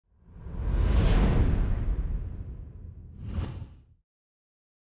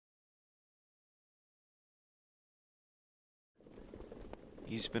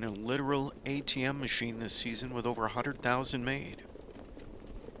He's been a literal ATM machine this season with over 100,000 made.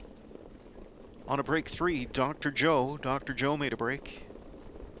 On a break 3, Dr. Joe. Dr. Joe made a break.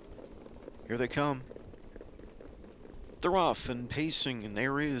 Here they come. They're off and pacing, and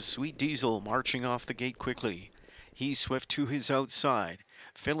there is Sweet Diesel marching off the gate quickly. He's swift to his outside.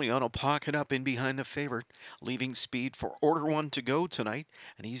 Filion will pocket up in behind the favorite, leaving speed for Order 1 to go tonight,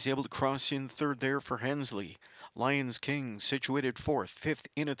 and he's able to cross in third there for Hensley. Lions King situated fourth. Fifth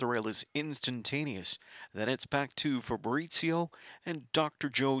in at the rail is Instantaneous. Then it's back to Fabrizio, and Dr.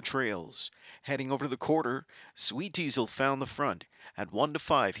 Joe trails. Heading over the quarter, Sweet Diesel found the front. At 1 to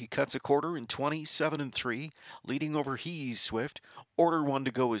 5, he cuts a quarter in 27-3, leading over He's Swift. Order 1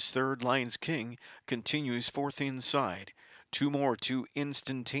 to go is third. Lions King continues fourth inside. Two more to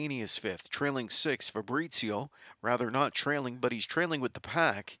Instantaneous fifth, trailing 6, Fabrizio. Rather not trailing, but he's trailing with the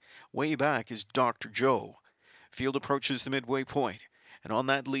pack. Way back is Dr. Joe. Field approaches the midway point. And on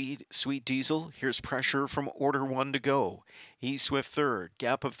that lead, Sweet Diesel, here's pressure from Order 1 to go. He's Swift third,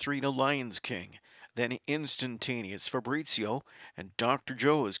 gap of 3 to Lions King. Then Instantaneous, Fabrizio, and Dr.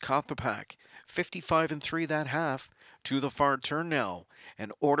 Joe has caught the pack. 55-3 that half. To the far turn now,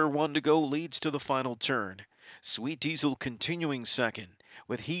 and Order 1 to go leads to the final turn. Sweet Diesel continuing second,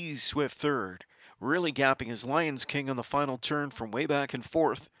 with He's Swift third. Really gapping his Lions King on the final turn from way back in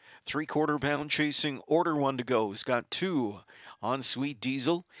fourth. Three-quarter bound chasing Order 1 to go. He's got 2 on Sweet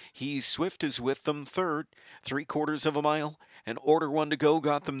Diesel. He's Swift is with them third. 3/4 of a mile. And Order 1 to go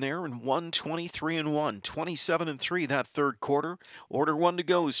got them there in 1:23-1. 27-3 that third quarter. Order 1 to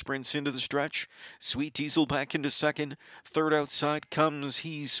go sprints into the stretch. Sweet Diesel back into second. Third outside comes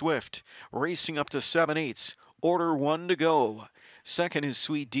He's Swift. Racing up to 7/8. Order 1 to go. Second is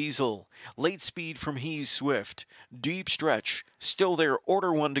Sweet Diesel. Late speed from He's Swift. Deep stretch. Still there.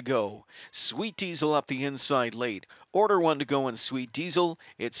 Order 1 to go. Sweet Diesel up the inside late. Order 1 to go and Sweet Diesel.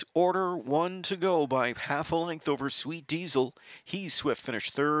 It's Order 1 to go by half a length over Sweet Diesel. He's Swift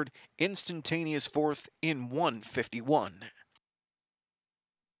finished third. Instantaneous fourth in 1:51.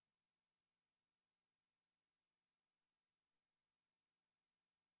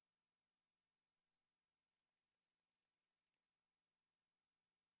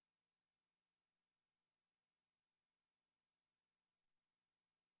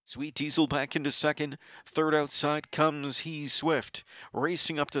 Sweet Diesel back into second. Third outside comes He's Swift.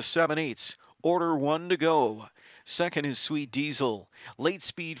 Racing up to 7/8. Order 1 to go. Second is Sweet Diesel. Late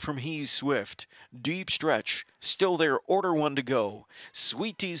speed from He's Swift. Deep stretch. Still there. Order 1 to go.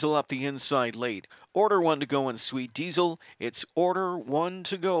 Sweet Diesel up the inside late. Order 1 to go and Sweet Diesel. It's Order 1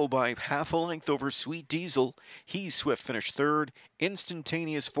 to go by half a length over Sweet Diesel. He's Swift finished third.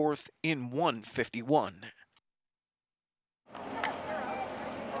 Instantaneous fourth in 1:51.